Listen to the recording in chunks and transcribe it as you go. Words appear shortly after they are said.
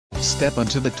Step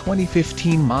onto the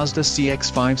 2015 Mazda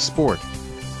CX-5 Sport.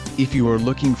 If you are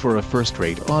looking for a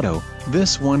first-rate auto,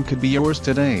 this one could be yours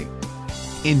today.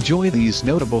 Enjoy these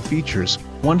notable features: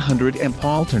 100-amp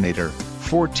alternator,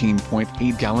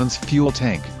 14.8 gallons fuel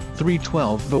tank, 3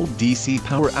 12-volt DC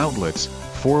power outlets,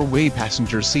 4-way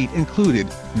passenger seat included,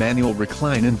 manual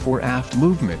recline and 4 aft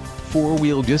movement,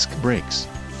 4-wheel disc brakes,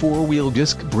 4-wheel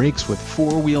disc brakes with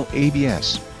 4-wheel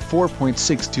ABS,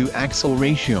 4.62 axle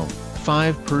ratio,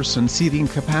 5-person seating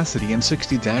capacity and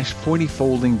 60-40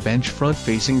 folding bench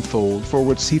front-facing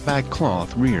fold-forward seatback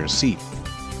cloth rear seat.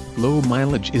 Low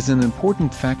mileage is an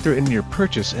important factor in your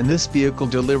purchase, and this vehicle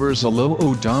delivers a low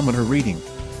odometer reading.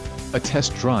 A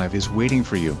test drive is waiting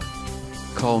for you.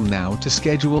 Call now to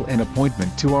schedule an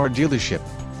appointment to our dealership.